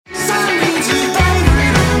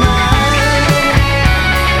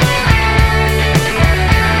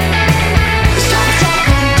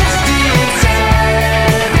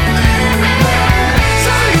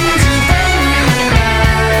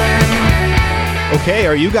Okay,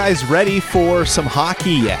 are you guys ready for some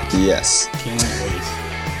hockey yet? Yes. Can't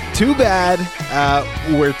wait. Too bad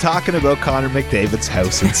we're talking about Connor McDavid's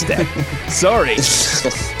house instead. Sorry.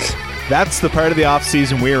 That's the part of the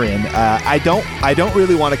offseason we're in. I don't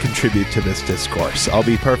really want to contribute to this discourse. I'll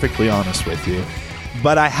be perfectly honest with you.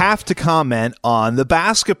 But I have to comment on the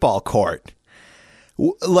basketball court.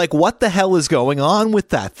 Like, what the hell is going on with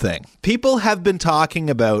that thing? People have been talking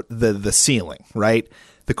about the ceiling, right?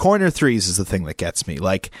 The corner threes is the thing that gets me.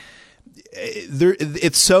 Like,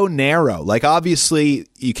 it's so narrow. Like, obviously,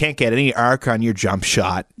 you can't get any arc on your jump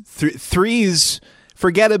shot. Threes,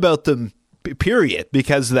 forget about them, period,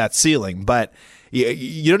 because of that ceiling. But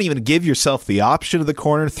you don't even give yourself the option of the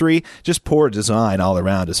corner three. Just poor design all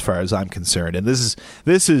around, as far as I'm concerned. And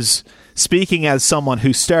this is speaking as someone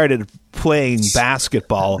who started playing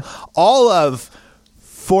basketball all of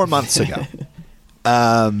 4 months ago.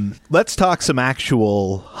 Let's talk some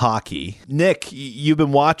actual hockey. Nick, you've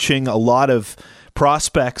been watching a lot of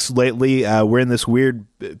prospects lately. We're in this weird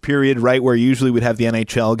period, right, where usually we'd have the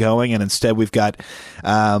NHL going, and instead we've got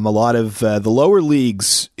a lot of the lower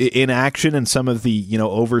leagues in action and some of the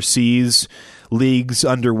overseas leagues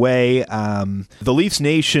underway. The Leafs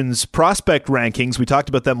Nation's prospect rankings, we talked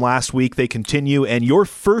about them last week. They continue, and your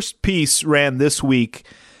first piece ran this week.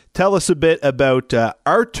 Tell us a bit about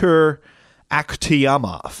Artur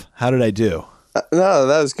Akhtyamov. How did I do? No,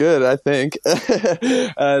 that was good, I think.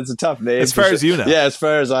 It's a tough name. As far as you know. Yeah, as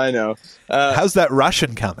far as I know. How's that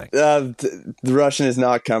Russian coming? The Russian is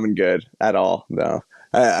not coming good at all, no.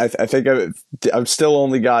 I think I've still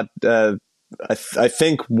only got... I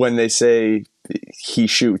think when they say he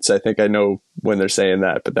shoots, I think I know when they're saying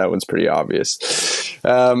that, but that one's pretty obvious.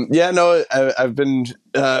 I've been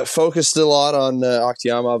focused a lot on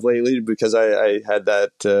Akhtyamov lately because I had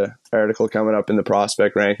that article coming up in the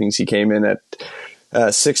prospect rankings. He came in at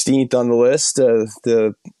 16th on the list,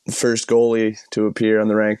 the first goalie to appear on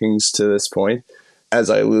the rankings to this point. As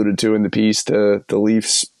I alluded to in the piece, the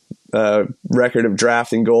Leafs' record of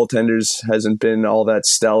drafting goaltenders hasn't been all that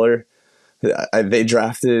stellar. They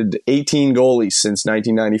drafted 18 goalies since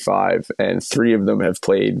 1995, and 3 of them have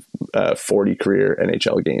played 40 career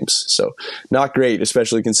NHL games. So not great,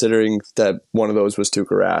 especially considering that one of those was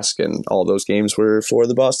Tuukka Rask, and all those games were for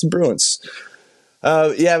the Boston Bruins.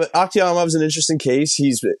 But Akhtyamov's an interesting case.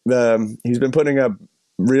 He's been putting up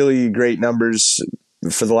really great numbers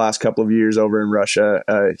for the last couple of years over in Russia.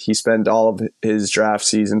 He spent all of his draft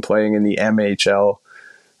season playing in the MHL.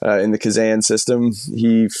 In the Kazan system.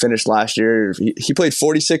 He finished last year. He played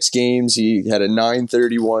 46 games. He had a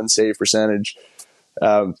 .931 save percentage.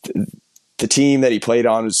 The team that he played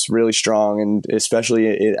on was really strong, and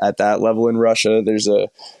especially at that level in Russia, there's a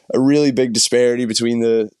really big disparity between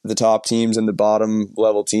the top teams and the bottom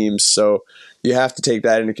level teams. So you have to take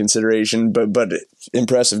that into consideration, but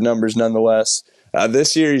impressive numbers nonetheless.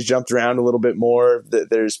 This year he's jumped around a little bit more.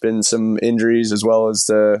 There's been some injuries as well as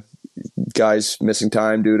the guys missing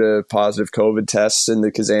time due to positive COVID tests in the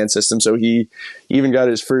Kazan system. So he even got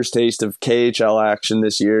his first taste of KHL action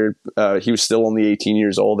this year. He was still only 18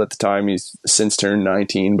 years old at the time. He's since turned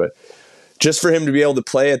 19, but just for him to be able to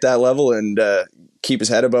play at that level and keep his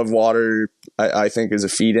head above water, I think is a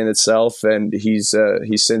feat in itself. And he's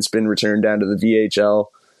since been returned down to the VHL,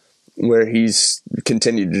 where he's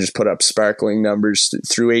continued to just put up sparkling numbers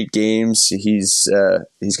through 8 games. He's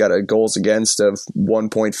got a goals against of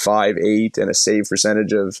 1.58 and a save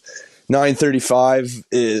percentage of .935.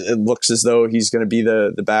 It looks as though he's going to be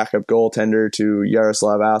the backup goaltender to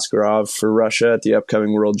Yaroslav Askarov for Russia at the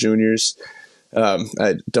upcoming World Juniors.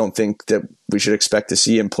 I don't think that we should expect to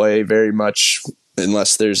see him play very much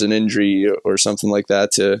unless there's an injury or something like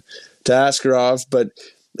that to Askarov, but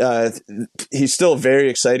he's still a very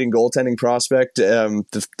exciting goaltending prospect.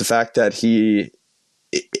 The fact that he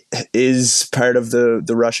is part of the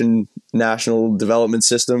Russian national development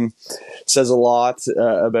system says a lot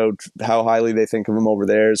about how highly they think of him over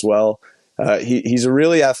there as well. He's a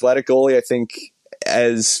really athletic goalie. I think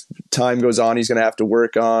as time goes on, he's going to have to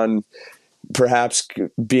work on perhaps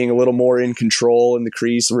being a little more in control in the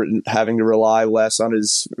crease, having to rely less on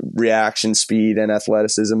his reaction speed and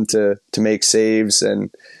athleticism to make saves, and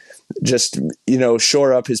just,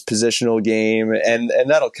 shore up his positional game. And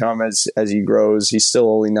that'll come as he grows. He's still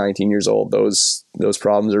only 19 years old. Those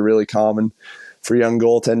problems are really common for young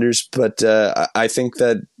goaltenders, but I think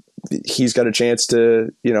that he's got a chance to,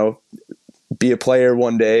 be a player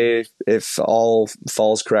one day if all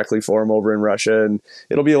falls correctly for him over in Russia. And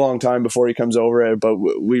it'll be a long time before he comes over, but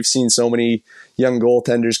we've seen so many young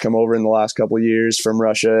goaltenders come over in the last couple of years from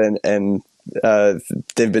Russia, and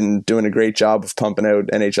they've been doing a great job of pumping out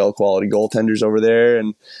NHL quality goaltenders over there.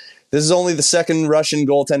 And this is only the second Russian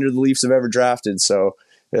goaltender the Leafs have ever drafted. So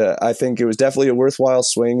I think it was definitely a worthwhile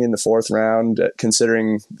swing in the 4th round,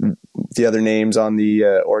 considering the other names on the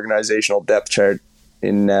organizational depth chart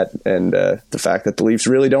in net, and the fact that the Leafs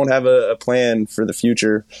really don't have a plan for the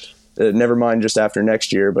future. Never mind just after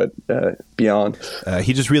next year, but beyond.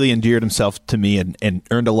 He just really endeared himself to me and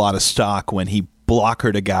earned a lot of stock when he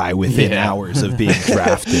blockered a guy within hours of being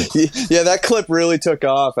drafted. Yeah, that clip really took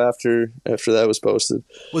off after that was posted.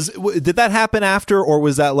 Did that happen after, or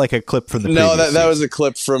was that like a clip from the No, previous that was a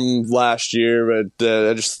clip from last year, but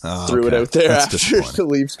I just threw it out there after the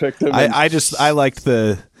Leafs picked him. I liked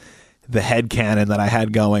the headcanon that I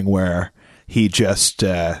had going where he just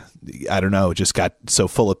I don't know, just got so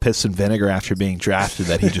full of piss and vinegar after being drafted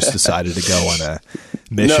that he just decided to go on a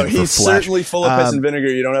mission for flesh. No, he's certainly full of piss and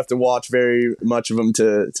vinegar. You don't have to watch very much of him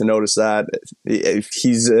to notice that.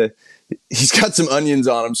 He's got some onions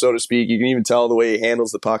on him, so to speak. You can even tell the way he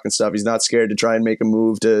handles the puck and stuff. He's not scared to try and make a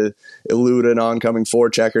move to elude an oncoming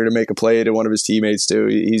forechecker to make a play to one of his teammates too.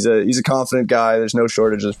 He's a confident guy. There's no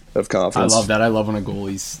shortage of confidence. I love that. I love when a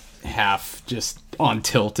goalie's half just on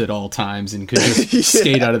tilt at all times and could just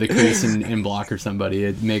skate out of the crease and block or somebody.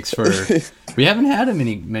 It makes for we haven't had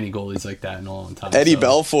many goalies like that in a long time. Eddie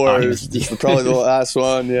Belfour is probably the last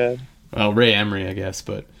one. Yeah. Well, Ray Emery, I guess,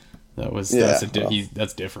 but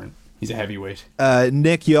that's different. He's a heavyweight.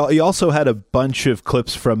 Nick, you also had a bunch of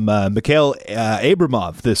clips from Mikhail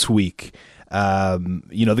Abramov this week.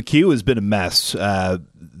 The queue has been a mess.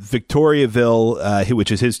 Victoriaville,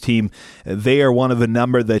 which is his team, they are one of a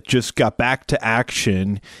number that just got back to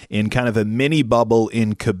action in kind of a mini bubble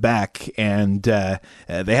in Quebec, and they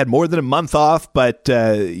had more than a month off, but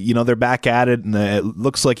they're back at it, and it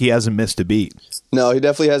looks like he hasn't missed a beat. No, he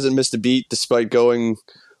definitely hasn't missed a beat despite going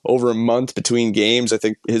over a month between games. I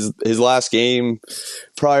think his last game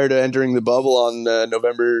prior to entering the bubble on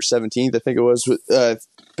November 17th, I think it was.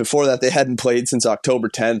 Before that, they hadn't played since October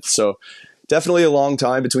 10th, so definitely a long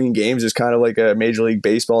time between games. There's kind of like a Major League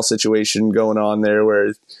Baseball situation going on there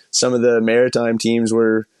where some of the Maritime teams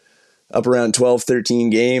were up around 12, 13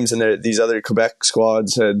 games, and these other Quebec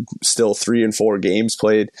squads had still 3 and 4 games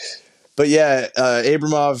played. But yeah,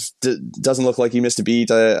 Abramov doesn't look like he missed a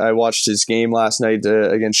beat. I watched his game last night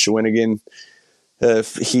against Shawinigan.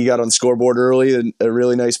 He got on the scoreboard early, a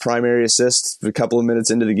really nice primary assist a couple of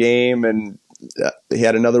minutes into the game, and he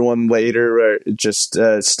had another one later where it just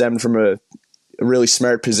stemmed from a really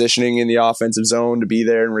smart positioning in the offensive zone to be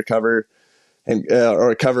there and recover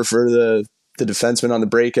or cover for the defenseman on the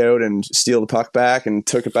breakout and steal the puck back, and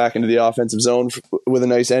took it back into the offensive zone with a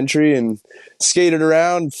nice entry and skated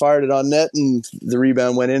around, fired it on net, and the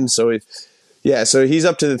rebound went in. So he's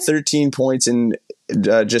up to 13 points in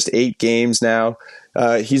just 8 games now.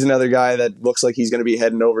 He's another guy that looks like he's going to be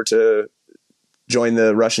heading over to join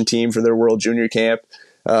the Russian team for their World Junior Camp.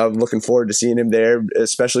 Looking forward to seeing him there,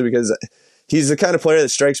 especially because he's the kind of player that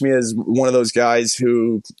strikes me as one of those guys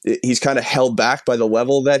who he's kind of held back by the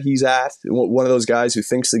level that he's at. One of those guys who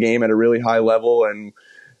thinks the game at a really high level and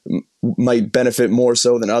might benefit more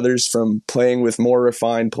so than others from playing with more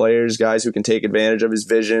refined players, guys who can take advantage of his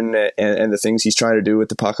vision and the things he's trying to do with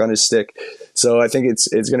the puck on his stick. So I think it's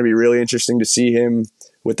going to be really interesting to see him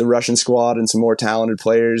with the Russian squad and some more talented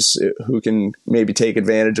players who can maybe take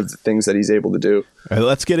advantage of the things that he's able to do. All right,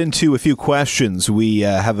 let's get into a few questions. We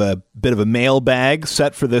have a bit of a mailbag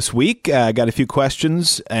set for this week. Got a few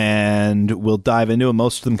questions, and we'll dive into them,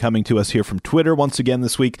 most of them coming to us here from Twitter once again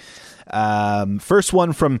this week. First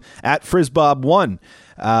one from @FrizzBob1.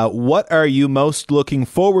 What are you most looking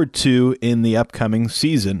forward to in the upcoming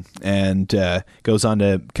season? And goes on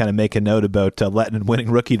to kind of make a note about Lehtinen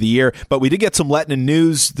winning Rookie of the Year. But we did get some Lehtinen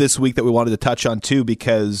news this week that we wanted to touch on too,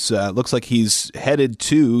 because it looks like he's headed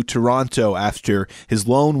to Toronto after his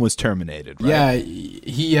loan was terminated. Right?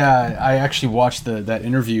 Yeah, I actually watched that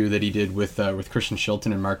interview that he did with Christian Shilton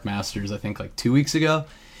and Mark Masters, I think like 2 weeks ago,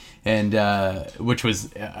 and which was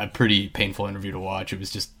a pretty painful interview to watch. It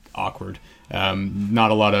was just awkward.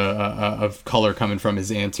 Not a lot of color coming from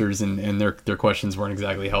his answers, and their questions weren't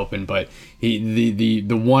exactly helping. But the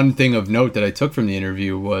one thing of note that I took from the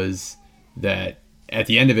interview was that at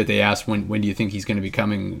the end of it, they asked when do you think he's going to be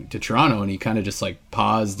coming to Toronto, and he kind of just like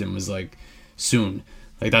paused and was like, soon.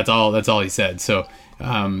 Like that's all he said. So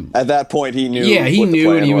at that point he knew. Yeah, he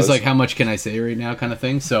knew, and he was like, how much can I say right now, kind of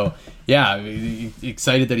thing. So yeah,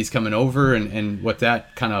 excited that he's coming over, and what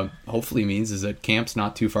that kind of hopefully means is that camp's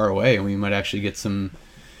not too far away, and we might actually get some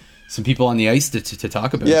people on the ice to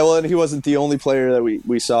talk about. Yeah, well, and he wasn't the only player that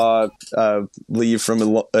we saw leave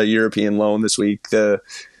from a European loan this week.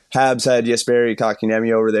 Habs had Jesperi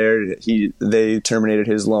Kotkaniemi over there. They terminated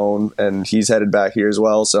his loan, and he's headed back here as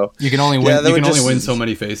well. So you can only win. You can only win so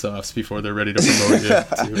many faceoffs before they're ready to promote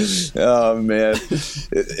you. Oh man,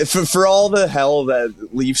 for all the hell that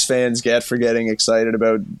Leafs fans get for getting excited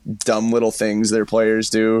about dumb little things their players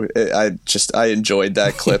do, I enjoyed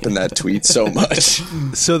that clip and that tweet so much.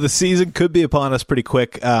 So the season could be upon us pretty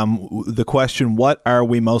quick. The question: what are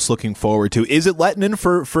we most looking forward to? Is it Lehtonen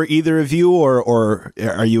for either of you, or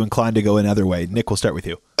are you inclined to go another way? Nick, we'll start with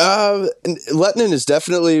you. Lehtonen is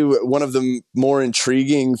definitely one of the more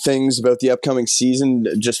intriguing things about the upcoming season,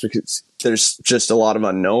 just because there's just a lot of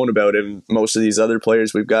unknown about him. Most of these other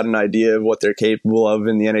players, we've got an idea of what they're capable of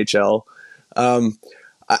in the NHL.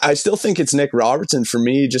 I still think it's Nick Robertson for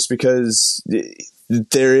me, just because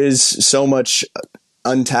there is so much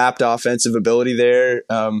untapped offensive ability there.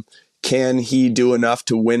 Can he do enough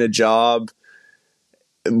to win a job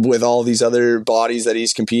with all these other bodies that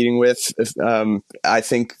he's competing with? I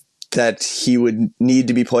think that he would need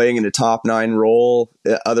to be playing in a top 9 role.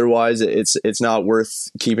 Otherwise, it's not worth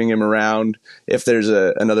keeping him around if there's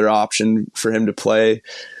another option for him to play.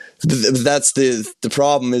 That's the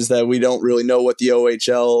problem, is that we don't really know what the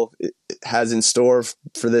OHL has in store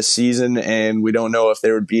for this season, and we don't know if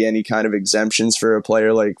there would be any kind of exemptions for a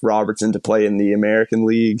player like Robertson to play in the American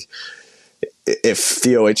League if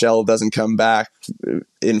the OHL doesn't come back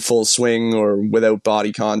in full swing or without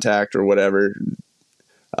body contact or whatever.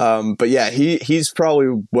 But yeah, he's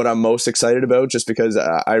probably what I'm most excited about, just because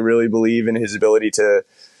I really believe in his ability to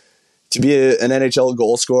be an NHL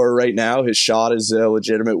goal scorer right now. His shot is a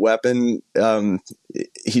legitimate weapon.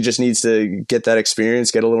 He just needs to get that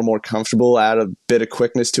experience, get a little more comfortable, add a bit of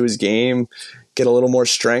quickness to his game, get a little more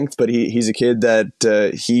strength. But he's a kid that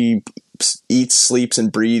he eats, sleeps,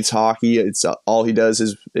 and breathes hockey. It's all he does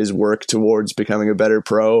is work towards becoming a better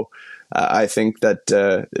pro. I think that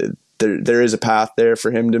there is a path there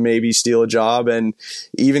for him to maybe steal a job and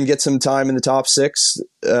even get some time in the top 6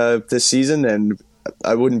 this season. And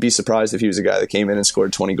I wouldn't be surprised if he was a guy that came in and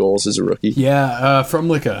scored 20 goals as a rookie. Yeah, from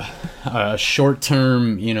like a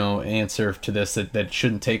short-term, answer to this that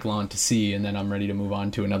shouldn't take long to see, and then I'm ready to move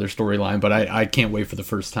on to another storyline. But I can't wait for the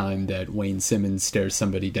first time that Wayne Simmons stares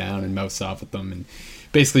somebody down and mouths off at them, and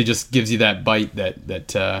basically just gives you that bite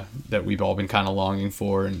that we've all been kind of longing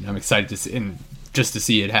for. And I'm excited to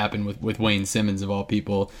see it happen with Wayne Simmons, of all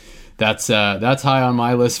people. That's high on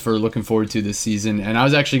my list for looking forward to this season. And I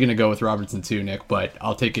was actually going to go with Robertson too, Nick, but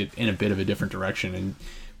I'll take it in a bit of a different direction. And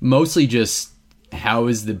mostly just, how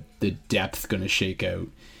is the depth going to shake out?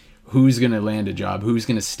 Who's going to land a job? Who's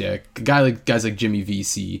going to stick? Guys like Jimmy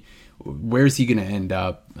Vesey, where's he going to end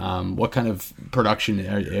up? What kind of production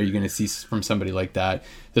are you going to see from somebody like that?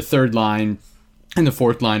 The third line and the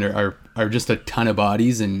fourth line are just a ton of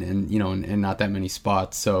bodies and not that many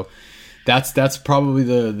spots. So that's probably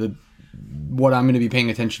the what I'm going to be paying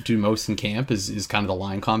attention to most in camp is kind of the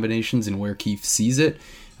line combinations and where Keefe sees it.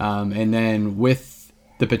 And then with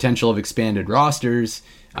the potential of expanded rosters,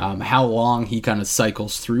 how long he kind of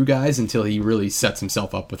cycles through guys until he really sets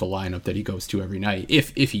himself up with a lineup that he goes to every night,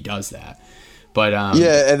 if he does that. But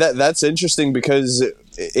yeah, and that's interesting, because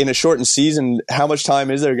in a shortened season, how much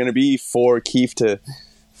time is there going to be for Keefe to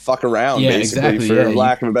fuck around, basically, for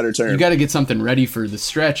lack of a better term? You got to get something ready for the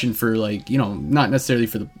stretch, and for not necessarily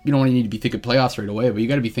for you don't need to be thinking playoffs right away, but you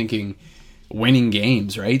got to be thinking winning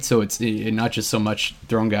games, right? So it's not just so much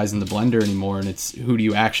throwing guys in the blender anymore, and it's who do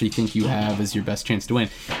you actually think you have as your best chance to win.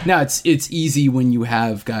 Now it's easy when you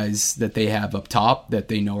have guys that they have up top that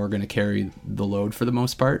they know are going to carry the load for the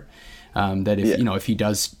most part. That if he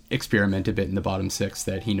does experiment a bit in the bottom 6,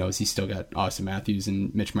 that he knows he's still got Austin Matthews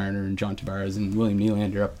and Mitch Marner and John Tavares and William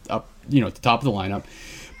Nylander up at the top of the lineup.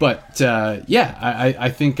 But I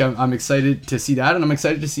think I'm excited to see that, and I'm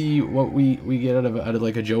excited to see what we get out of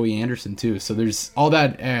like a Joey Anderson too. So there's all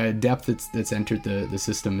that depth that's entered the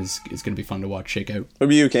system is going to be fun to watch shake out. What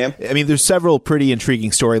about you, Cam? I mean, there's several pretty intriguing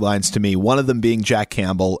storylines to me. One of them being Jack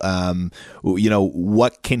Campbell.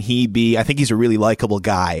 What can he be? I think he's a really likable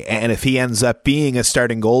guy, and if he ends up being a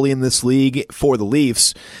starting goalie in this league for the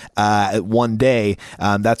Leafs one day,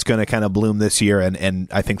 that's going to kind of bloom this year, and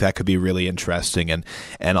I think that could be really interesting.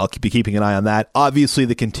 And I'll be keeping an eye on that. Obviously,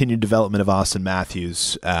 the continued development of Austin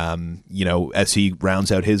Matthews, as he rounds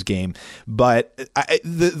out his game. But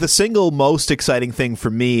the single most exciting thing for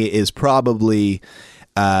me is probably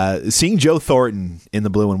seeing Joe Thornton in the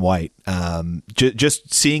blue and white,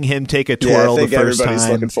 just seeing him take a twirl the first time. Everybody's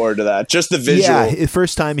looking forward to that. Just the visual. Yeah, the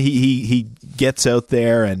first time he gets out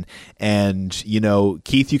there, and you know,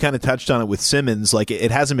 Keith, you kind of touched on it with Simmons. Like,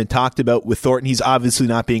 it hasn't been talked about with Thornton. He's obviously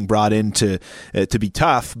not being brought in to be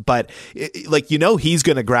tough, but he's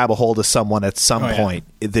going to grab a hold of someone at some point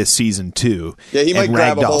this season too. Yeah, he might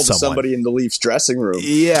grab a hold of somebody in the Leafs dressing room.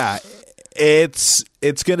 Yeah. It's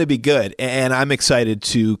going to be good, and I'm excited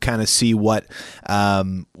to kind of see what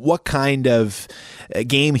kind of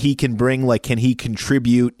game he can bring. Like, can he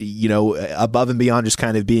contribute, above and beyond just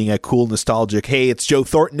kind of being a cool, nostalgic, hey, it's Joe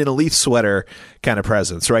Thornton in a Leaf sweater kind of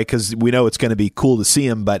presence, right? Because we know it's going to be cool to see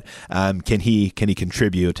him, but can he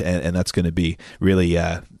contribute? And that's going to be really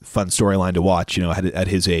fun storyline to watch, at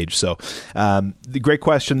his age. So, the great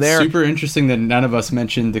question there. Super interesting that none of us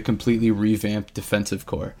mentioned the completely revamped defensive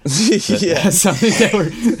core. Yeah, something that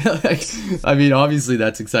we're obviously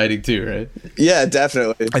that's exciting too, right? Yeah,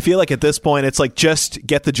 definitely. I feel like at this point, it's like, just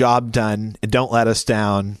get the job done and don't let us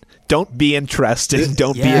down. Don't be interesting.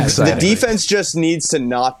 Don't be exciting. The defense just needs to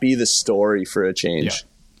not be the story for a change.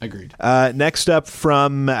 Yeah, agreed. Next up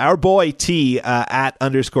from our boy T at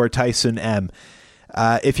 _Tyson M.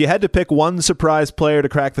 If you had to pick one surprise player to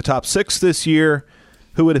crack the top 6 this year,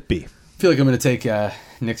 who would it be? I feel like I'm going to take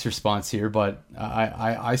Nick's response here, but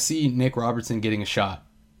I see Nick Robertson getting a shot.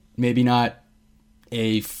 Maybe not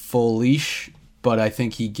a full leash, but I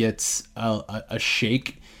think he gets a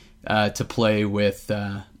shake to play with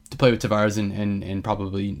Tavares and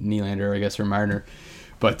probably Nylander, I guess, or Marner.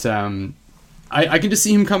 But I can just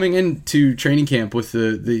see him coming into training camp with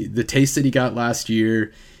the taste that he got last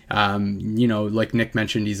year. Like Nick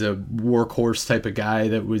mentioned, he's a workhorse type of guy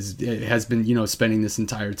that has been spending this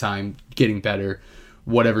entire time getting better,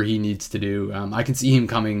 whatever he needs to do. I can see him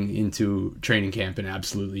coming into training camp and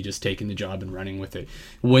absolutely just taking the job and running with it.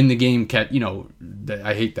 When the game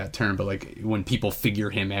I hate that term, but like when people figure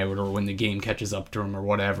him out or when the game catches up to him or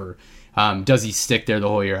whatever, does he stick there the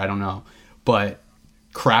whole year? I don't know, but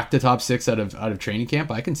crack the top 6 out of training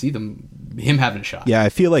camp, I can see him having a shot. Yeah, I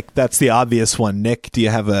feel like that's the obvious one. Nick, do you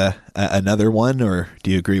have another one, or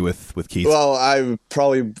do you agree with Keith? Well, I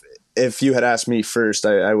probably, if you had asked me first,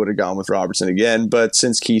 I would have gone with Robertson again, but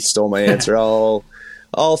since Keith stole my answer, I'll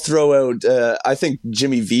throw out, I think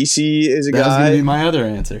Jimmy Vesey is a guy. That was going to be my other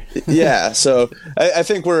answer. Yeah, so I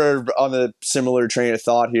think we're on a similar train of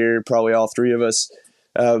thought here, probably all three of us.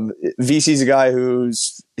 Vesey's a guy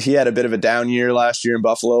he had a bit of a down year last year in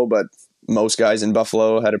Buffalo, but most guys in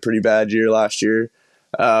Buffalo had a pretty bad year last year.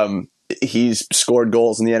 He's scored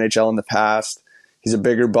goals in the NHL in the past. He's a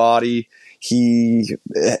bigger body. I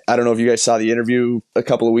don't know if you guys saw the interview a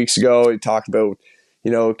couple of weeks ago. He talked about,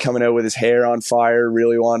 coming out with his hair on fire,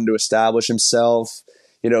 really wanting to establish himself,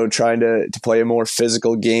 trying to play a more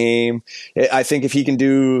physical game. I think if he can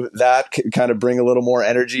do that, kind of bring a little more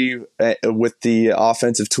energy with the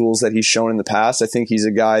offensive tools that he's shown in the past, I think he's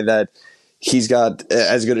a guy that he's got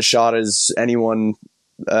as good a shot as anyone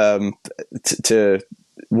to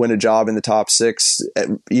win a job in the top 6,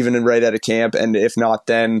 even right out of camp. And if not,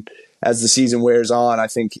 then as the season wears on, I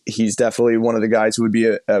think he's definitely one of the guys who would be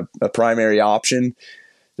a primary option.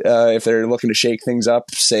 If they're looking to shake things up,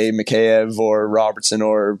 say Mikheyev or Robertson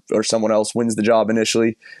or someone else wins the job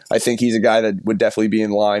initially, I think he's a guy that would definitely be in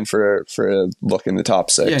line for a look in the top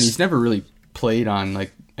 6. Yeah, and he's never really played on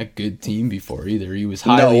like a good team before either. He was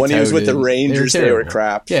highly touted. He was with the Rangers, they were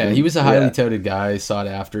crap. Yeah, he was a highly touted guy, sought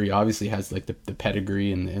after. He obviously has like the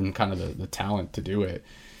pedigree and kind of the talent to do it.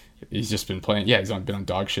 He's just been playing. Yeah, he's been on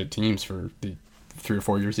dog shit teams for the 3 or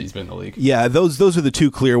 4 years he's been in the league. Yeah, those are the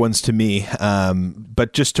two clear ones to me.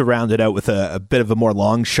 But just to round it out with a bit of a more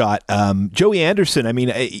long shot, Joey Anderson, I mean,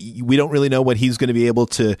 we don't really know what he's going to be able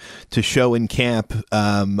to show in camp.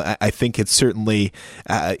 I think it's certainly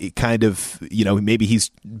kind of, maybe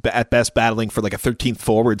he's at best battling for like a 13th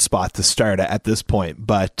forward spot to start at this point.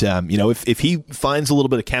 But, if he finds a little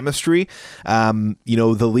bit of chemistry,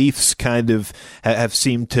 the Leafs kind of have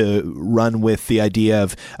seemed to run with the idea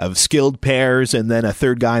of skilled pairs and then a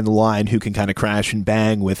third guy in the line who can kind of crash and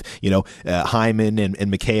bang with, Hyman and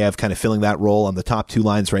Mikheyev kind of filling that role on the top 2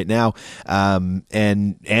 lines right now.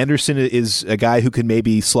 And Anderson is a guy who can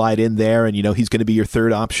maybe slide in there and, he's going to be your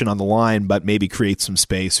third option on the line, but maybe create some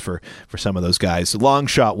space for some of those guys. A long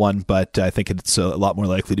shot one, but I think it's a lot more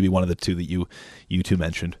likely to be one of the two that you two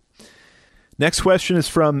mentioned. Next question is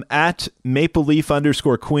from at Maple Leaf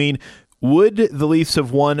 _Queen. Would the Leafs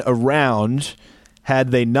have won a round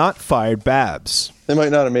had they not fired Babs? They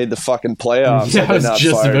might not have made the fucking playoffs. Yeah, I was had they not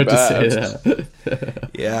just fired about to say Babs. that.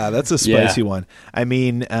 Yeah, that's a spicy one. I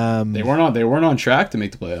mean, They weren't on track to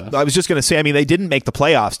make the playoffs. I was just going to say, I mean, they didn't make the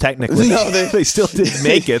playoffs technically. No, they still didn't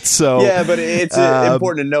make it. So Yeah, but it's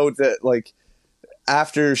important to note that, like,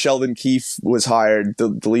 after Sheldon Keefe was hired, the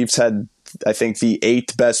Leafs had, I think, the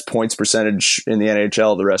 8th best points percentage in the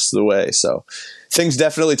NHL the rest of the way. So things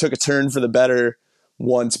definitely took a turn for the better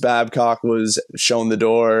once Babcock was shown the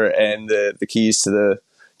door and the keys to the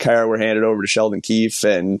car were handed over to Sheldon Keefe,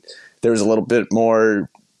 and there was a little bit more,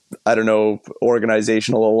 I don't know,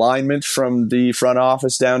 organizational alignment from the front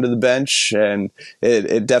office down to the bench. And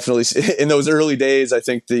it definitely, in those early days, I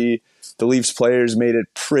think the Leafs players made it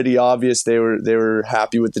pretty obvious they were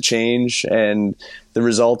happy with the change, and the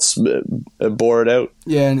results bore it out.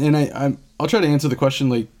 Yeah, and I'll try to answer the question,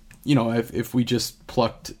 like, you know, if we just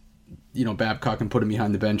plucked, you know, Babcock and put him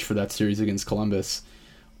behind the bench for that series against Columbus,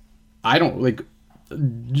 I don't, like,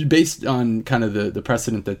 based on kind of the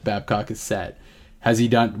precedent that Babcock has set,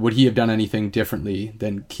 would he have done anything differently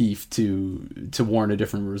than Keefe to warrant a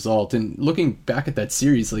different result? And looking back at that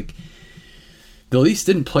series, like, the Leafs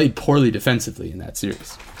didn't play poorly defensively in that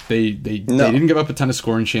series. They didn't give up a ton of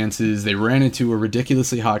scoring chances. They ran into a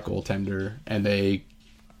ridiculously hot goaltender, and they,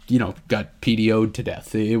 you know, got PDO'd to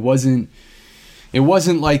death. It wasn't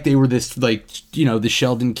like they were this, like, you know, the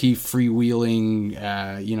Sheldon Keefe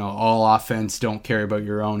freewheeling, you know, all offense, don't care about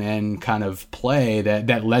your own end kind of play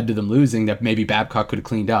that led to them losing, that maybe Babcock could have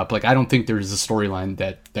cleaned up. Like, I don't think there's a storyline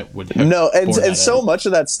that would have. No, and so much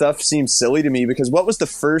of that stuff seems silly to me, because what was the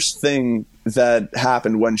first thing that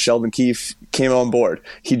happened when Sheldon Keefe came on board?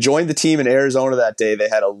 He joined the team in Arizona that day. They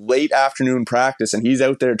had a late afternoon practice, and he's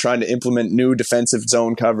out there trying to implement new defensive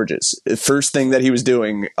zone coverages. The first thing that he was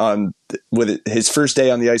doing with his first day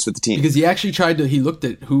on the ice with the team. Because he actually he looked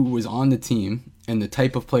at who was on the team and the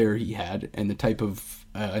type of player he had and the type of,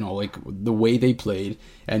 like the way they played,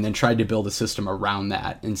 and then tried to build a system around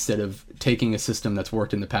that instead of taking a system that's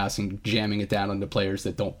worked in the past and jamming it down onto players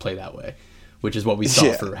that don't play that way, which is what we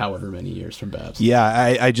saw for however many years from Babs. Yeah,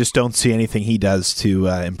 I just don't see anything he does to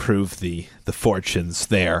improve the fortunes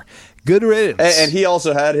there. Good riddance. And he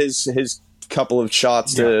also had his couple of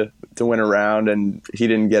shots to win a round, and he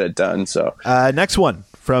didn't get it done. So next one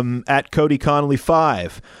from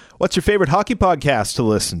 @CodyConnolly5. What's your favorite hockey podcast to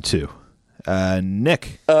listen to?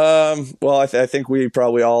 Nick. Well, I think we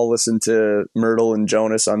probably all listen to Myrtle and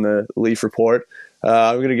Jonas on the Leaf Report.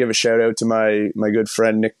 I'm going to give a shout out to my good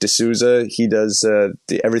friend Nick D'Souza. He does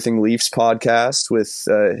the Everything Leafs podcast with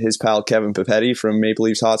his pal Kevin Papetti from Maple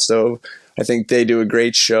Leafs Hot Stove. I think they do a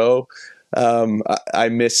great show. I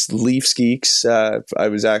miss Leafs Geeks. I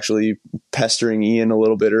was actually pestering Ian a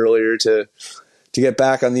little bit earlier to get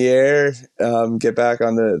back on the air, get back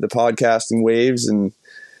on the podcasting waves, and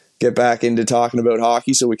get back into talking about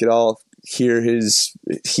hockey so we could all hear he's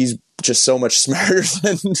just so much smarter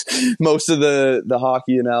than most of the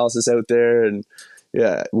hockey analysis out there. And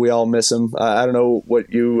yeah, we all miss him. I don't know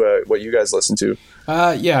what you guys listen to.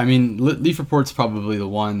 Yeah, I mean, Leaf Report's probably the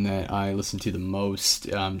one that I listen to the most,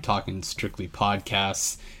 talking strictly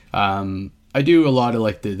podcasts. I do a lot of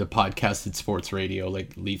like the podcasted sports radio,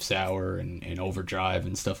 like Leafs Hour and Overdrive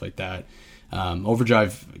and stuff like that.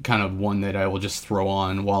 Overdrive, kind of one that I will just throw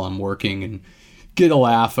on while I'm working and get a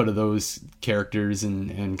laugh out of those characters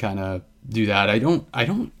and kind of do that. I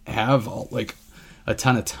don't have like a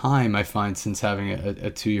ton of time, I find, since having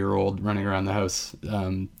a 2-year-old running around the house,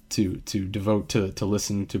 to devote to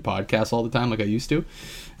listen to podcasts all the time like I used to.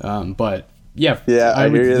 But yeah, I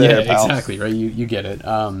hear you there, pal. Exactly, right. You get it.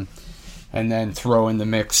 And then throw in the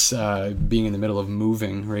mix, being in the middle of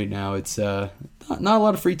moving right now, it's not a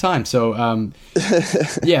lot of free time. So I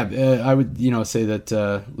would say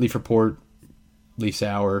that Leaf Report, Leafs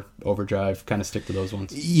Hour, Overdrive, kind of stick to those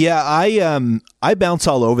ones. Yeah, I bounce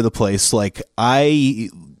all over the place. Like, I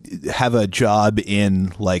have a job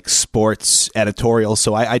in like sports editorial,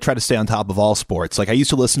 so I try to stay on top of all sports. Like, I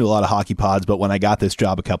used to listen to a lot of hockey pods, but when I got this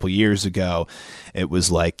job a couple years ago, it was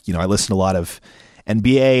like, I listened to a lot of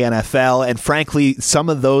NBA, NFL, and frankly, some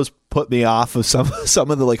of those put me off of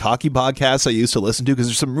some of the like hockey podcasts I used to listen to, because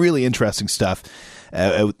there's some really interesting stuff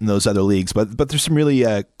out in those other leagues, but there's some really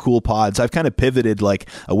cool pods. I've kind of pivoted like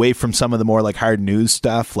away from some of the more like hard news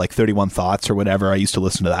stuff, like 31 Thoughts or whatever. I used to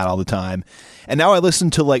listen to that all the time, and now I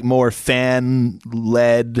listen to like more fan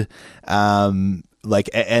led like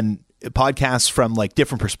and podcasts from like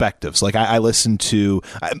different perspectives. Like I listen to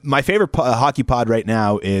my favorite hockey pod right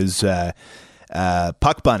now is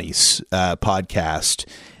Puck Bunnies podcast.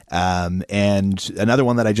 And another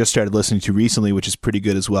one that I just started listening to recently, which is pretty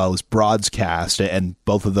good as well, is Broadscast, and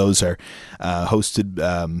both of those are hosted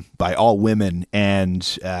by all women.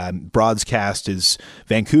 And Broadscast is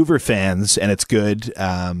Vancouver fans, and it's good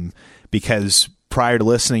because prior to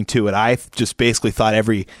listening to it, I just basically thought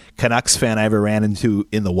every Canucks fan I ever ran into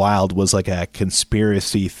in the wild was like a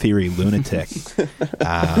conspiracy theory lunatic.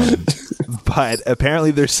 But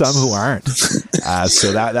apparently there's some who aren't.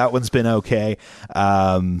 So that one's been okay.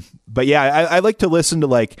 But yeah, I like to listen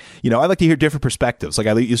to I like to hear different perspectives. Like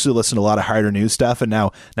I used to listen to a lot of harder news stuff, and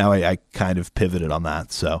now I kind of pivoted on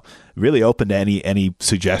that. So really open to any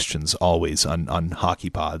suggestions always on Hockey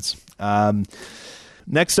Pods.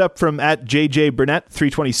 Next up from at JJ Burnett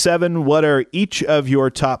 327, what are each of your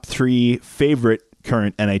top 3 favorite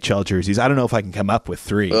current NHL jerseys? I don't know if I can come up with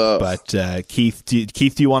 3, but Keith, do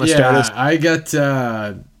you want to start us? I got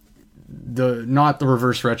not the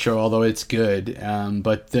reverse retro, although it's good,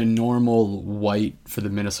 but the normal white for the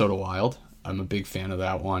Minnesota Wild. I'm a big fan of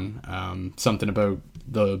that one. Something about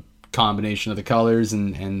the combination of the colors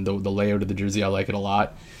and the layout of the jersey, I like it a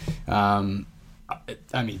lot. I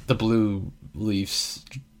mean, the blue Leafs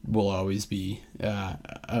will always be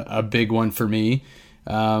a big one for me.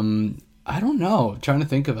 I don't know. I'm trying to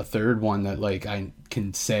think of a third one that I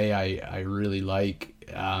can say I really like.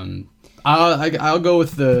 I'll go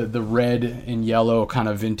with the red and yellow kind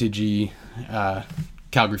of vintagey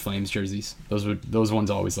Calgary Flames jerseys. Those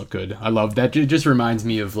ones always look good. I love that. It just reminds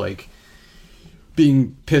me of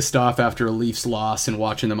being pissed off after a Leafs loss and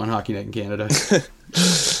watching them on Hockey Night in Canada.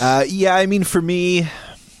 Yeah, I mean, for me,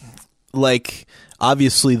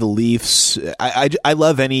 obviously the Leafs, I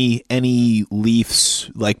love any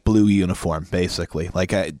Leafs blue uniform, basically.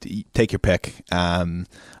 Take your pick.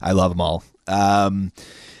 I love them all.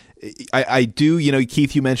 I do,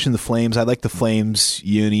 Keith, you mentioned the Flames. I like the Flames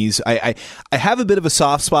unis. I have a bit of a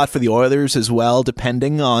soft spot for the Oilers as well,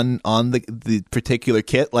 depending on the particular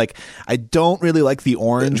kit. I don't really like the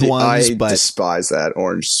orange ones, but despise that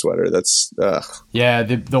orange sweater. That's yeah,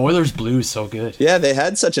 the Oilers blue is so good. Yeah, they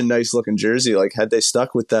had such a nice looking jersey. Had they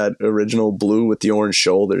stuck with that original blue with the orange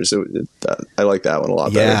shoulders, I like that one a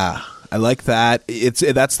lot better. Yeah. I like that.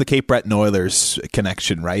 That's the Cape Breton Oilers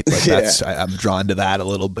connection, right? That's I'm drawn to that a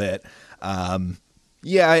little bit.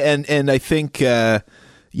 Yeah, and I think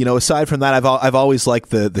aside from that, I've always liked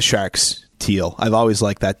the Sharks teal. I've always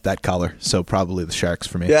liked that color. So probably the Sharks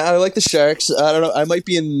for me. Yeah, I like the Sharks. I don't know. I might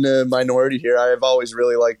be in minority here. I've always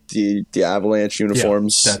really liked the Avalanche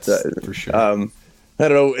uniforms. Yeah, that's for sure. I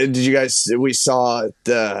don't know. Did you guys? We saw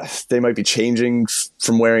they might be changing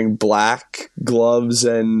from wearing black gloves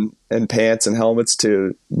and pants and helmets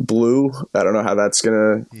to blue. I don't know how that's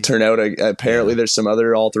going to turn out. Apparently, there's some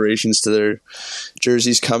other alterations to their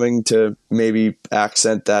jerseys coming to maybe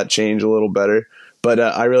accent that change a little better. But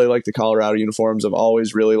I really like the Colorado uniforms. I've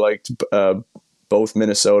always really liked both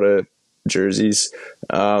Minnesota jerseys,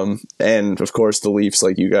 and of course the Leafs.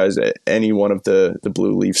 Like you guys, any one of the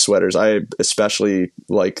blue Leaf sweaters. I especially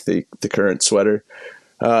like the current sweater.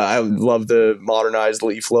 I love the modernized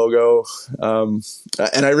Leaf logo, and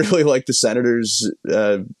I really like the Senators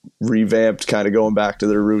revamped, kind of going back to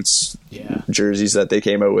their roots jerseys that they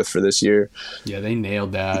came out with for this year. Yeah, they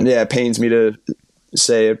nailed that. Yeah, it pains me to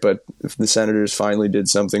say it, but the Senators finally did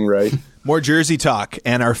something right. More Jersey talk,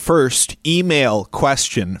 and our first email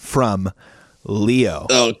question from Leo.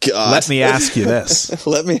 Oh, God. Let me ask you this.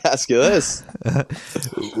 Let me ask you this.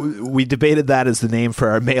 We debated that as the name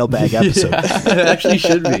for our mailbag episode. Yeah, it actually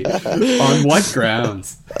should be. On what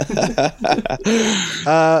grounds?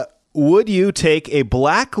 Would you take a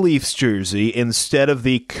black Leafs jersey instead of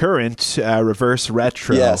the current reverse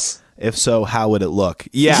retro? Yes. If so, how would it look?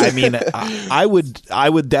 Yeah, I mean, I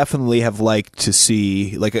would definitely have liked to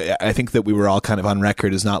see, I think that we were all kind of on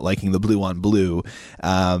record as not liking the blue on blue.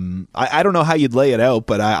 I don't know how you'd lay it out,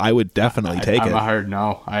 but I would definitely take it. I'm a hard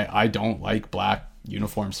no. I don't like black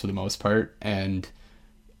uniforms for the most part, and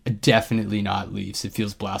definitely not Leafs. It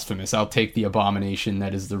feels blasphemous. I'll take the abomination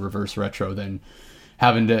that is the reverse retro than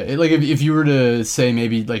having to, if you were to say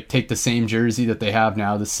maybe take the same jersey that they have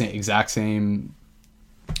now, the exact same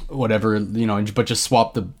whatever, but just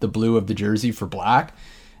swap the blue of the jersey for black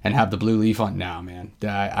and have the blue leaf on. No, man,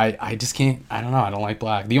 I just can't. I don't know. I don't like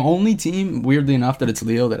black. The only team, weirdly enough, that it's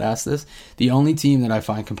Leo that asked this, the only team that I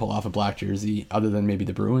find can pull off a black jersey other than maybe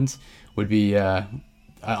the Bruins would be I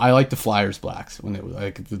like the Flyers blacks when they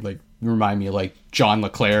remind me of John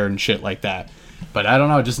LeClair and shit like that. But I don't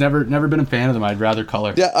know, just never been a fan of them. I'd rather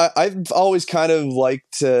color. Yeah, I've always kind of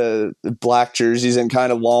liked black jerseys and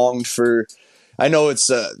kind of longed for. I know it's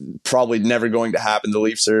probably never going to happen. The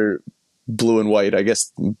Leafs are blue and white, I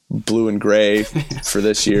guess blue and gray for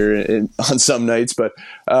this year on some nights. But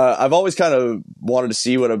I've always kind of wanted to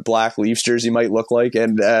see what a black Leafs jersey might look like.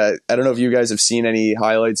 And I don't know if you guys have seen any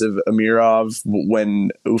highlights of Amirov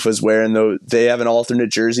when Ufa's wearing those. They have an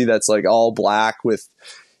alternate jersey that's like all black with,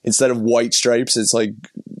 instead of white stripes, it's like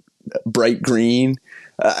bright green.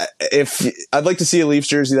 If I'd like to see a Leafs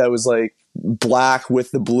jersey that was like black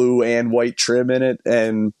with the blue and white trim in it,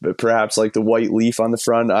 and perhaps like the white leaf on the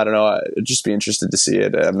front. I don't know. I'd just be interested to see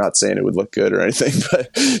it. I'm not saying it would look good or anything,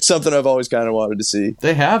 but something I've always kind of wanted to see.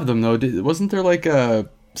 They have them though. Wasn't there like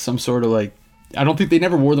some sort of like, I don't think they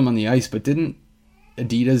never wore them on the ice, but didn't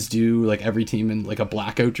Adidas do like every team in like a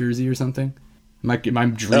blackout jersey or something? Am I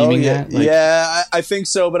dreaming that? Like, yeah, I think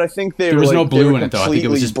so, but I think there was no blue in it though. I think it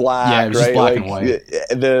was just black. Yeah, it was just black and white.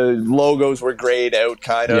 The logos were grayed out,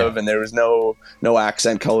 kind of, and there was no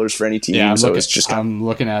accent colors for any team. Yeah, I'm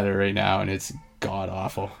looking at it right now, and it's god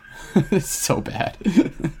awful. It's so bad.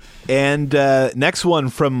 And next one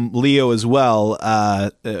from Leo as well,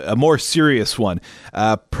 a more serious one.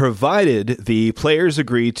 Provided the players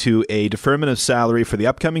agree to a deferment of salary for the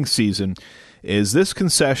upcoming season, is this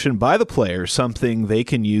concession by the players something they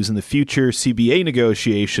can use in the future CBA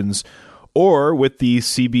negotiations, or with the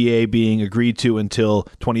CBA being agreed to until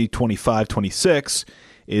 2025-26,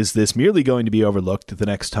 is this merely going to be overlooked the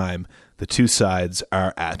next time the two sides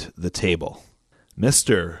are at the table?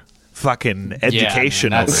 Mr. fucking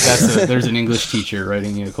education. Yeah, there's an English teacher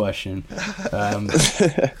writing you a question.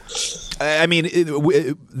 I mean,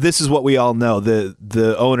 this is what we all know.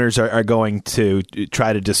 The owners are going to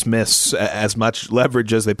try to dismiss as much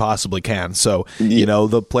leverage as they possibly can. So,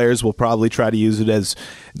 the players will probably try to use it as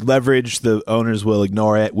leverage. The owners will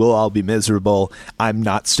ignore it. We'll all be miserable. I'm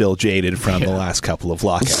not still jaded from the last couple of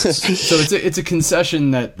lockouts. So it's a concession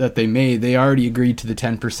that they made. They already agreed to the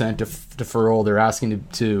 10% deferral. They're asking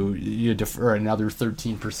to defer another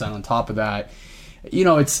 13% on top of that.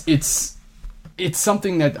 It's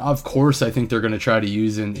something that, of course, I think they're going to try to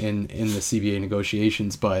use in the CBA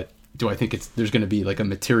negotiations, but do I think there's going to be like a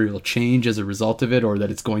material change as a result of it, or that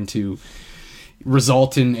it's going to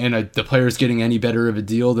result in the players getting any better of a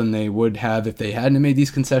deal than they would have if they hadn't made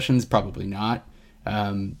these concessions? Probably not. I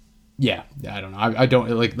don't know. I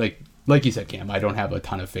don't like you said, Cam, I don't have a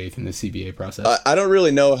ton of faith in the CBA process. I don't really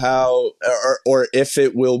know how or if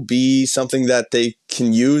it will be something that they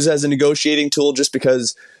can use as a negotiating tool, just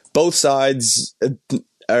because both sides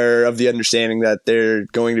are of the understanding that they're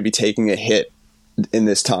going to be taking a hit in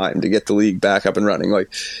this time to get the league back up and running.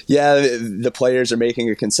 Like, the players are making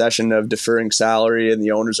a concession of deferring salary, and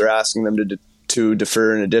the owners are asking them to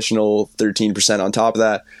defer an additional 13% on top of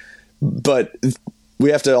that. But we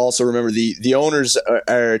have to also remember the owners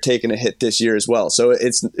are taking a hit this year as well. So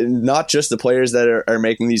it's not just the players that are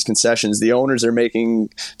making these concessions. The owners are making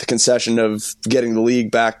the concession of getting the league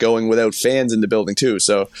back going without fans in the building too.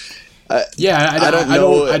 So I don't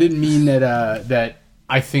know. I didn't mean that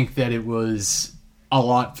I think that it was a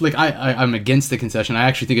lot. Like I'm against the concession. I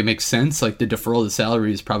actually think it makes sense. Like the deferral of the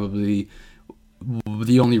salary is probably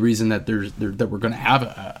the only reason that that we're going to have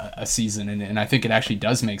a season, and I think it actually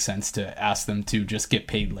does make sense to ask them to just get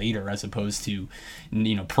paid later, as opposed to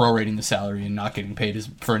prorating the salary and not getting paid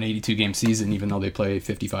for an 82 game season, even though they play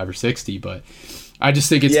 55 or 60. But I just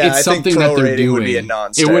think it's something that they're doing. Would be a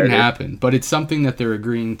it wouldn't happen, but it's something that they're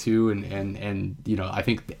agreeing to, and I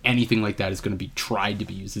think anything like that is going to be tried to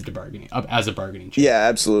be used as a bargaining chip. Yeah,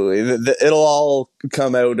 absolutely. It'll all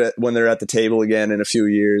come out when they're at the table again in a few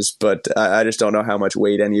years, but I just don't know how much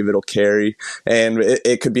weight any of it'll carry, and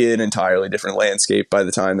it could be an entirely different landscape by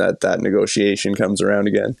the time that negotiation comes around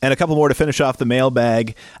again. And a couple more to finish off the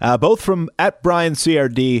mailbag, both from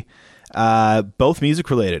 @BrianCRD, both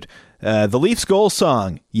music related. The Leafs goal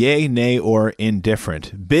song, yay, nay, or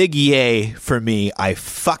indifferent. Big yay for me. I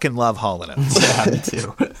fucking love Hall & Oates. Yeah, me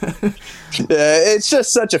too. It's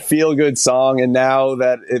just such a feel-good song, and now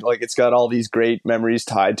that it's got all these great memories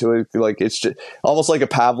tied to it, like it's just almost like a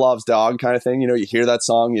Pavlov's dog kind of thing. You hear that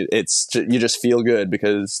song, you just feel good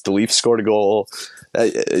because the Leafs scored a goal.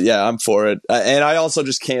 I'm for it, and I also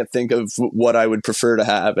just can't think of what I would prefer to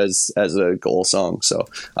have as a goal song. So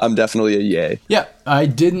I'm definitely a yay. Yeah, I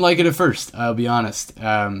didn't like it at first. I'll be honest.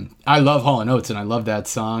 I love Hall & Oates, and I love that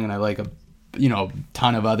song, and I like a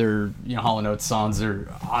ton of other Hall & Oates songs. They're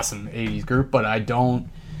awesome 80s group, but I didn't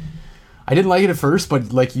like it at first,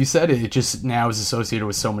 but like you said, it just now is associated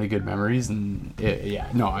with so many good memories, and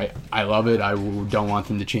I love it. I don't want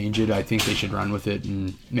them to change it. I think they should run with it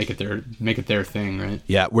and make it their thing, right?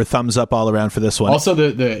 Yeah, we're thumbs up all around for this one. Also,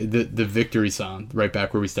 the victory song, right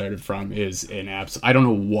back where we started from, is an I don't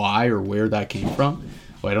know why or where that came from,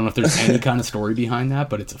 Well, I don't know if there's any kind of story behind that,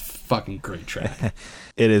 but it's a fucking great track.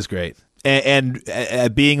 It is great. And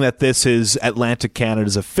being that this is Atlantic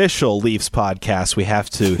Canada's official Leafs podcast, we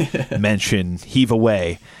have to mention Heave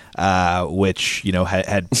Away, which, you know,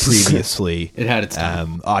 had previously it had its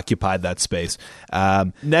time. Occupied that space.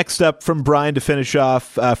 Next up from Brian to finish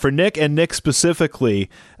off, for Nick, and Nick specifically,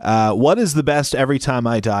 what is the best Every Time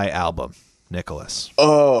I Die album, Nicholas?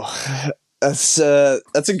 Oh, that's a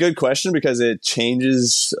good question because it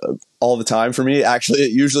changes all the time for me. Actually,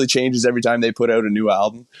 it usually changes every time they put out a new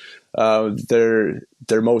album. Their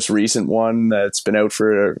most recent one that's been out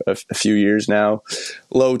for a few years now,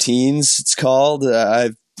 Low Teens, it's called.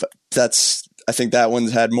 I think that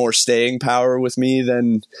one's had more staying power with me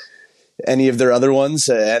than any of their other ones,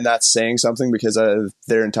 and that's saying something because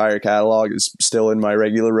their entire catalog is still in my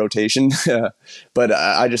regular rotation. But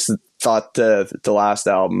I just thought the last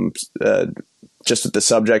album, just with the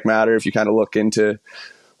subject matter, if you kind of look into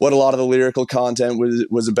what a lot of the lyrical content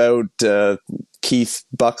was about, Keith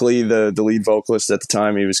Buckley, the lead vocalist at the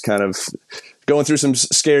time, he was kind of going through some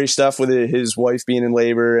scary stuff with his wife being in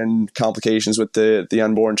labor and complications with the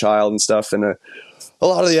unborn child and stuff. And a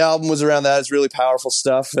lot of the album was around that. It's really powerful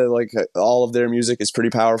stuff. Like all of their music is pretty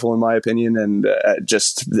powerful in my opinion. And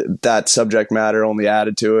just that subject matter only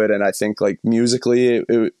added to it. And I think like musically,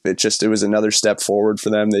 it was another step forward for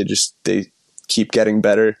them. They keep getting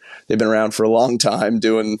better. They've been around for a long time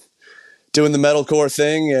doing the metalcore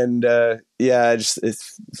thing, and I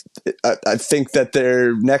think that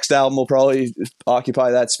their next album will probably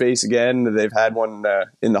occupy that space again. They've had one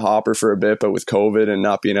in the hopper for a bit, but with COVID and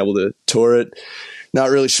not being able to tour it, not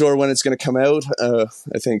really sure when it's going to come out. I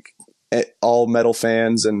think all metal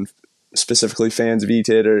fans and specifically fans of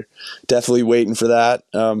ETID are definitely waiting for that.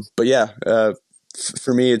 But yeah,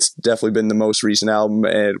 for me, it's definitely been the most recent album,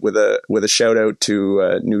 and with a shout out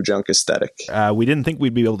to New Junk Aesthetic. We didn't think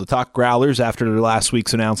we'd be able to talk Growlers after last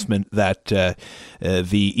week's announcement that the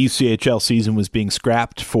ECHL season was being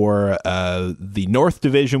scrapped for the North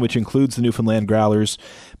Division, which includes the Newfoundland Growlers.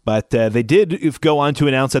 But they did go on to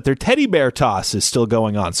announce that their teddy bear toss is still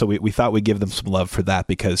going on. So we thought we'd give them some love for that,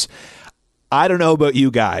 because I don't know about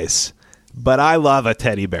you guys, but I love a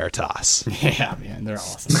teddy bear toss. Yeah, man, they're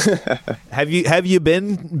awesome. Have you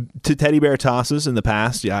been to teddy bear tosses in the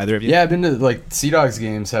past? Yeah, either of you? Yeah, I've been to like Sea Dogs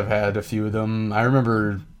games. Have had a few of them. I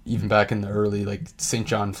remember even back in the early like St.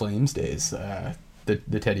 John Flames days, the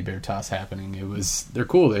teddy bear toss happening. They're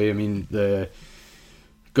cool. Take them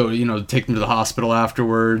to the hospital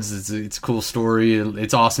afterwards. It's a cool story.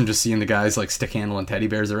 It's awesome just seeing the guys like stick handling teddy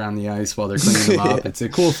bears around the ice while they're cleaning them up. It's a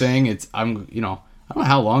cool thing. I don't know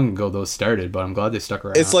how long ago those started, but I'm glad they stuck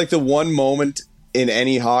around. It's like the one moment in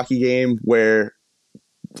any hockey game where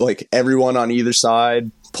like everyone on either side,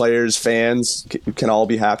 players, fans, can all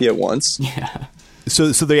be happy at once. Yeah.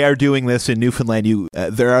 So they are doing this in Newfoundland.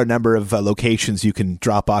 There are a number of locations you can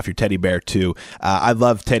drop off your teddy bear to. I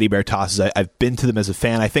love teddy bear tosses. I've been to them as a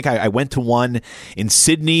fan. I think I went to one in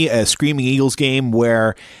Sydney, a Screaming Eagles game,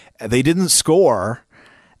 where they didn't score.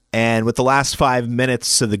 And with the last 5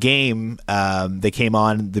 minutes of the game, they came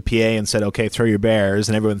on the PA and said, okay, throw your bears.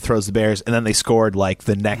 And everyone throws the bears. And then they scored like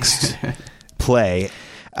the next play.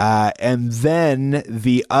 And then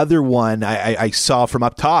the other one I saw from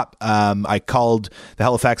up top, I called the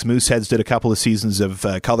Halifax Mooseheads, did a couple of seasons of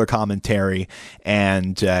color commentary,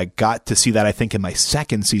 and got to see that, I think, in my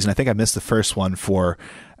second season. I think I missed the first one for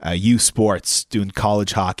U Sports doing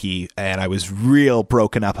college hockey, and I was real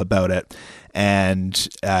broken up about it. And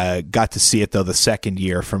got to see it, though, the second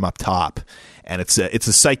year from up top. And it's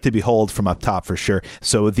a sight to behold from up top for sure.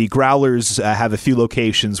 So the Growlers have a few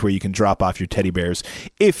locations where you can drop off your teddy bears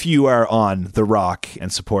if you are on the Rock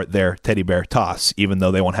and support their teddy bear toss, even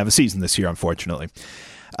though they won't have a season this year, unfortunately.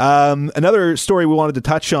 Another story we wanted to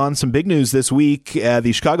touch on, some big news this week,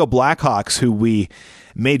 the Chicago Blackhawks, who we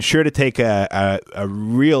made sure to take a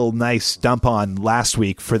real nice dump on last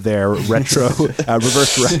week for their retro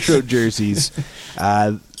reverse retro jerseys.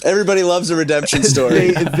 Everybody loves a redemption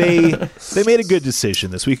story. They made a good decision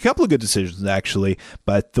this week. A couple of good decisions, actually,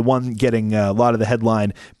 but the one getting a lot of the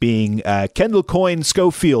headline being Kendall Coyne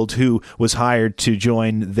Schofield, who was hired to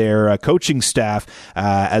join their coaching staff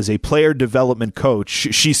as a player development coach.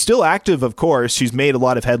 She's still active, of course. She's made a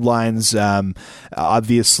lot of headlines.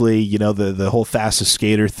 Obviously, the whole fastest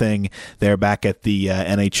skater thing there back at the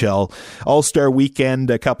NHL All-Star Weekend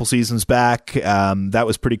a couple seasons back. That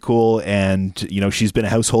was pretty cool, and she's been a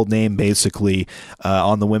household household name basically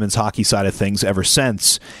on the women's hockey side of things ever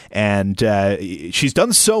since. And she's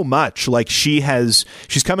done so much. Like she's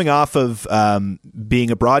coming off of being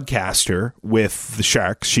a broadcaster with the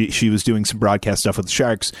Sharks. She was doing some broadcast stuff with the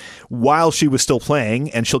Sharks while she was still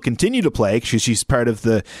playing, and she'll continue to play. She's part of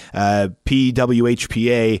the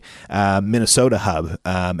PWHPA Minnesota hub,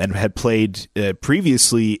 and had played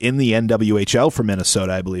previously in the NWHL for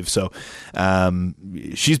Minnesota, I believe. So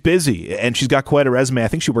she's busy, and she's got quite a resume. I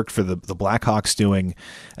think she worked for the Blackhawks doing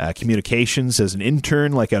communications as an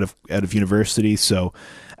intern, like out of university. So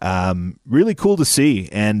really cool to see,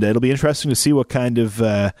 and it'll be interesting to see what kind of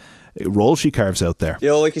role she carves out there.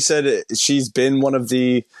 Like you said, she's been one of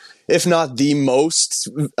the, if not the most,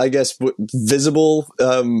 I guess, visible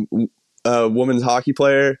women's hockey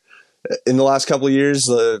player in the last couple of years,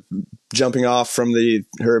 jumping off from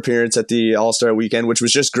her appearance at the All-Star Weekend, which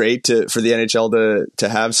was just great for the NHL to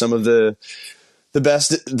have some of the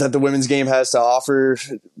best that the women's game has to offer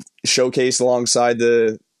showcased alongside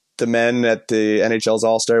the men at the NHL's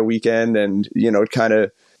All-Star Weekend, and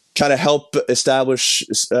kind of help establish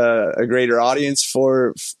a greater audience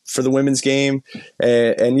for the women's game.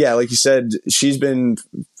 And yeah, like you said, she's been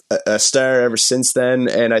a star ever since then,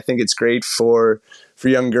 and I think it's great for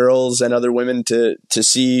young girls and other women to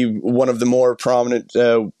see one of the more prominent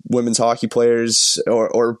women's hockey players,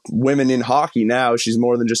 or women in hockey now. She's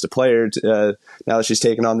more than just a player now that she's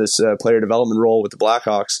taken on this player development role with the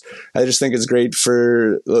Blackhawks. I just think it's great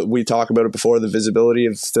we talk about it before, the visibility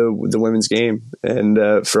of the women's game,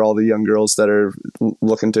 and for all the young girls that are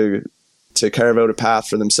looking to carve out a path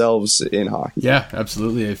for themselves in hockey. Yeah,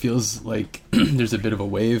 absolutely. It feels like there's a bit of a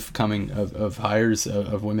wave coming of hires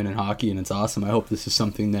of women in hockey, and it's awesome. I hope this is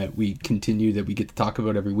something that we continue, that we get to talk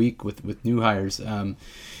about every week with new hires.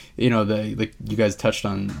 Like you guys touched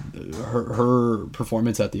on her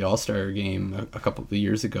performance at the All-Star game a couple of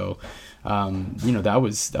years ago.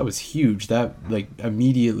 That was huge. That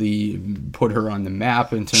immediately put her on the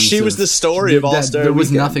map in terms. She was the story of All-Star. There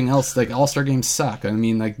was nothing else. All-Star games suck. I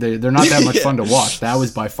mean, they're not that much fun to watch. That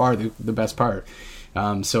was by far the best part.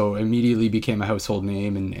 So immediately became a household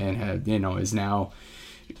name, and had, is now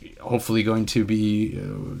hopefully going to be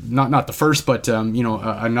not the first, but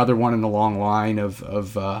another one in a long line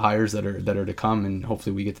of hires that are to come, and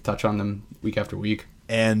hopefully we get to touch on them week after week.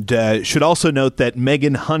 And should also note that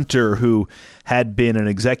Megan Hunter, who had been an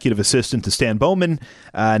executive assistant to Stan Bowman,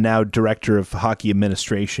 now director of hockey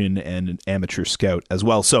administration and an amateur scout as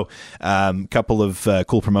well. So a couple of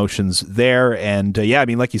cool promotions there. And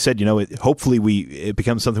like you said, hopefully it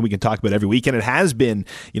becomes something we can talk about every week. And it has been,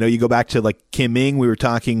 you go back to Kim Ng, we were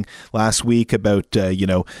talking last week about,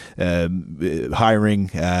 hiring,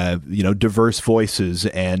 diverse voices.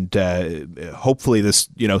 And hopefully this,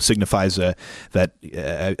 signifies that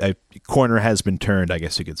a corner has been turned, I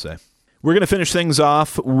guess you could say. We're going to finish things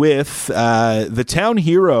off with the Town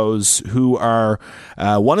Heroes, who are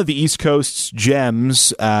one of the East Coast's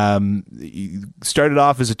gems. Started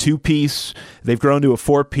off as a two-piece. They've grown to a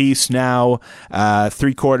four-piece now,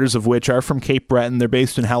 three-quarters of which are from Cape Breton. They're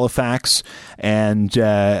based in Halifax. And,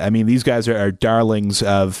 these guys are darlings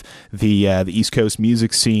of the East Coast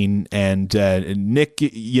music scene. And Nick,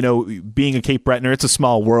 being a Cape Bretoner, it's a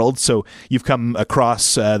small world, so you've come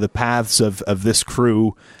across the paths of this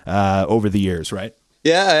crew over the years, right?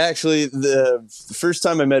 Yeah, actually, the first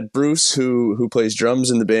time I met Bruce, who plays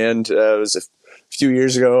drums in the band, was a few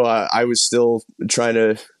years ago. I was still trying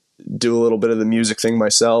to do a little bit of the music thing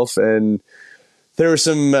myself, and there were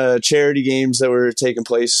some charity games that were taking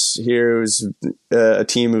place here. It was a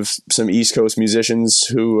team of some East Coast musicians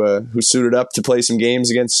who suited up to play some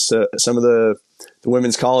games against some of the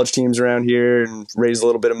women's college teams around here and raise a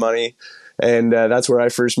little bit of money. And that's where I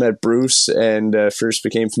first met Bruce, and first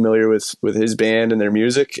became familiar with his band and their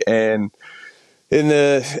music. And in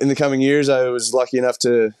the coming years, I was lucky enough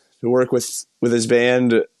to work with his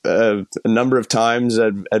band a number of times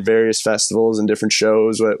at various festivals and different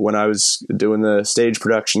shows when I was doing the stage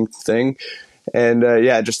production thing. And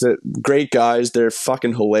just great guys. They're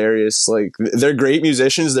fucking hilarious. They're great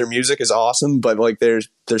musicians. Their music is awesome, but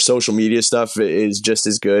their social media stuff is just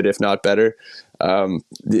as good, if not better.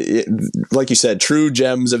 Like you said, true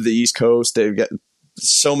gems of the East Coast. They've got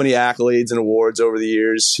so many accolades and awards over the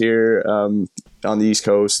years here on the East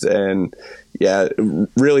Coast, and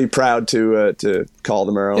really proud to call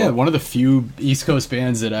them our own. Yeah, one of the few East Coast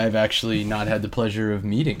bands that I've actually not had the pleasure of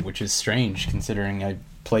meeting, which is strange considering I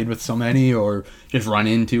played with so many or just run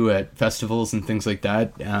into at festivals and things like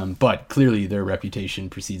that. But clearly their reputation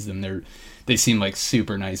precedes them. They seem like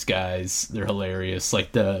super nice guys. They're hilarious. They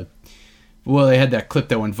had that clip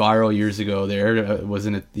that went viral years ago there.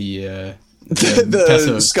 Wasn't it the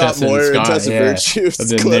the Scott Moyer and Tessa Virtue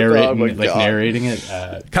narrating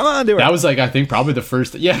it. Come on, do it. That was like, I think probably the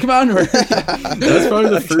first. Yeah, come on, Rory. That's probably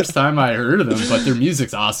the first time I heard of them. But their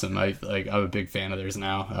music's awesome. I'm a big fan of theirs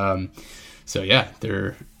now. So yeah,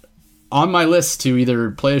 they're on my list to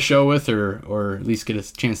either play a show with or at least get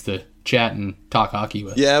a chance to chat and talk hockey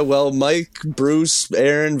with. Yeah, well, Mike, Bruce,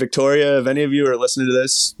 Aaron, Victoria, if any of you are listening to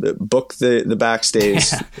this, book the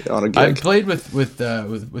backstage on a gig. I've played with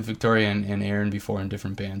Victoria and Aaron before in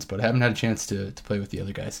different bands, but I haven't had a chance to play with the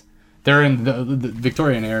other guys. They're in the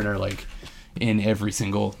Victoria and Aaron are like in every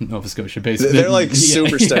single Nova Scotia base. They're like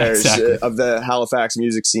superstars of the Halifax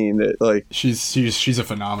music scene. That like she's a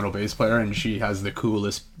phenomenal bass player, and she has the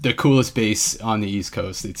coolest bass on the East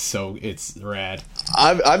Coast. It's rad.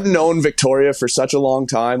 I've known Victoria for such a long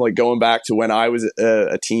time, like going back to when I was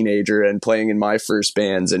a teenager and playing in my first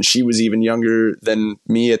bands, and she was even younger than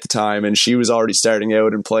me at the time, and she was already starting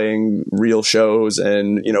out and playing real shows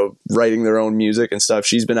and, you know, writing their own music and stuff.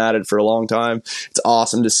 She's been at it for a long time. It's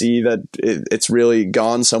awesome to see that it's really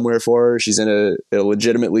gone somewhere for her. She's in a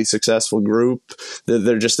legitimately successful group.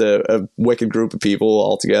 They're just a wicked group of people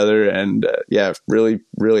all together, and yeah, really,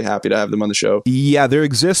 really happy to have them on the show. Yeah, there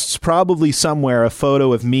exists probably somewhere a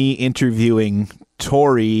photo of me interviewing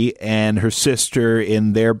Tori and her sister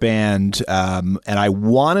in their band, and I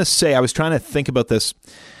want to say, I was trying to think about this,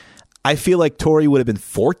 I feel like Tori would have been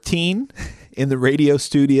 14 in the radio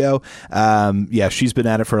studio. Yeah, she's been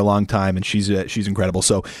at it for a long time, and she's incredible.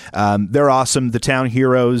 So they're awesome. The Town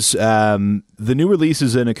Heroes. The new release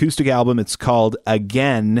is an acoustic album. It's called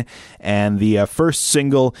Again, and the first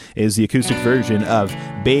single is the acoustic version of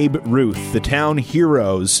Babe Ruth. The Town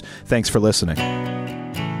Heroes. Thanks for listening.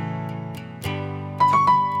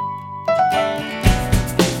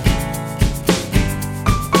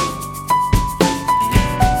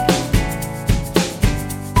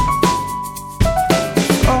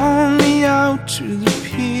 To the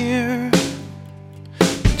pier,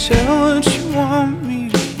 tell what you want me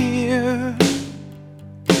to hear.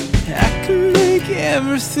 I can make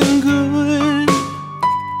everything good.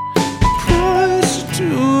 Promise to do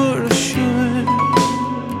what I should.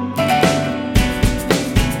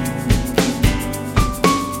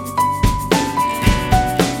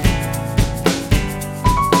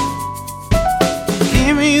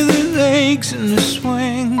 Give me the legs and the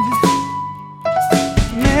swing.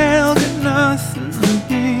 Now got nothing to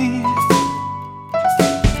be.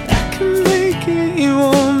 I can make it you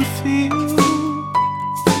won't feel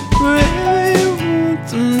wherever you want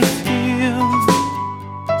them to feel.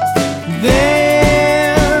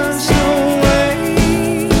 There's no way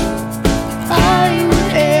I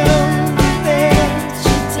would ever let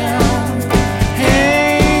you down.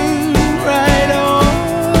 Hang right on,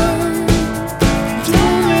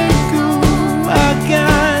 don't let go, I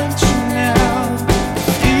got you now.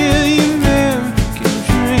 Feel the American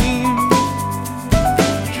dream,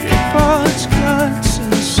 drip all its guts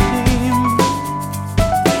and steam.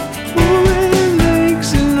 Moving legs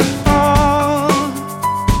in the fall,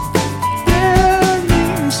 their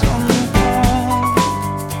names on the wall.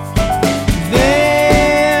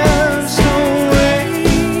 There's no way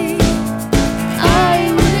I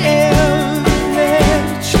would ever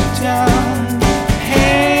let you down.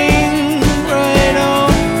 Hang right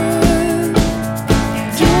on,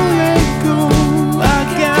 don't let go, I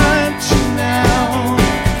got you now.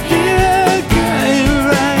 Here, I got you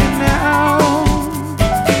right now.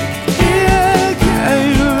 Here, I got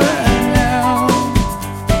you right now.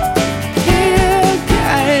 Here, I got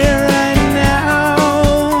you right now.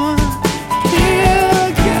 Here,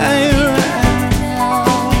 I got you right now.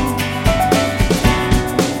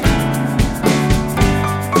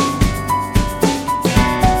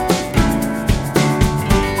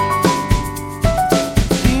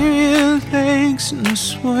 Give me the legs and the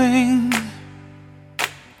swing.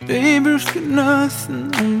 Baby's got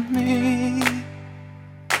nothing on me.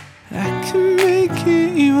 I can make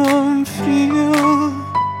it you won't feel